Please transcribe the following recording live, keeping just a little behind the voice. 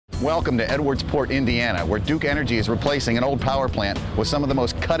Welcome to Edwardsport, Indiana, where Duke Energy is replacing an old power plant with some of the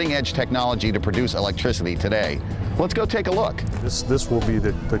most cutting-edge technology to produce electricity today. Let's go take a look. This will be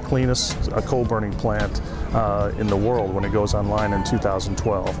the cleanest coal-burning plant in the world when it goes online in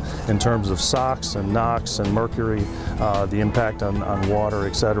 2012. In terms of SOx and NOx and mercury, the impact on water,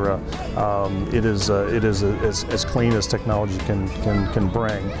 etc., it is as clean as technology can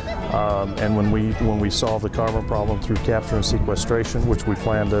bring. And when we solve the carbon problem through capture and sequestration, which we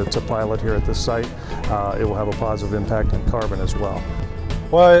plan to pilot here at this site, it will have a positive impact on carbon as well.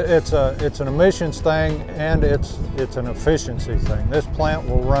 Well, it's an emissions thing and it's an efficiency thing. This plant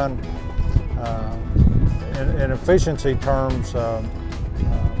will run, in efficiency terms,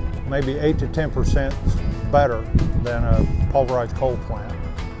 maybe 8 to 10% better than a pulverized coal plant.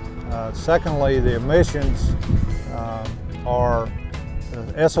 Secondly, the emissions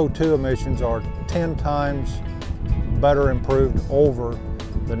SO2 emissions are 10 times better improved over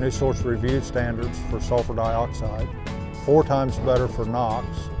the New Source Review standards for sulfur dioxide. 4 times better for NOx.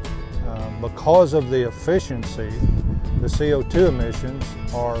 Because of the efficiency, the CO2 emissions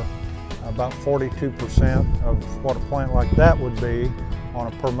are about 42% of what a plant like that would be on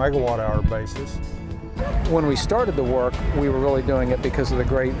a per megawatt hour basis. When we started the work, we were really doing it because of the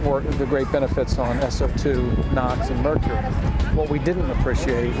great benefits on SO2, NOx, and mercury. What we didn't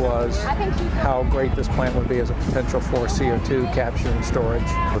appreciate was how great this plant would be as a potential for CO2 capture and storage.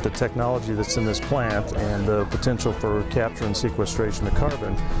 With the technology that's in this plant and the potential for capture and sequestration of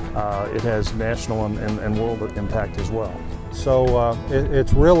carbon, it has national and world impact as well. So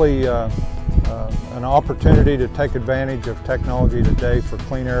it's really an opportunity to take advantage of technology today for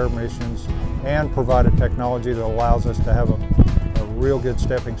clean air emissions and provide a technology that allows us to have a real good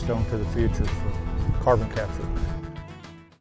stepping stone to the future for carbon capture.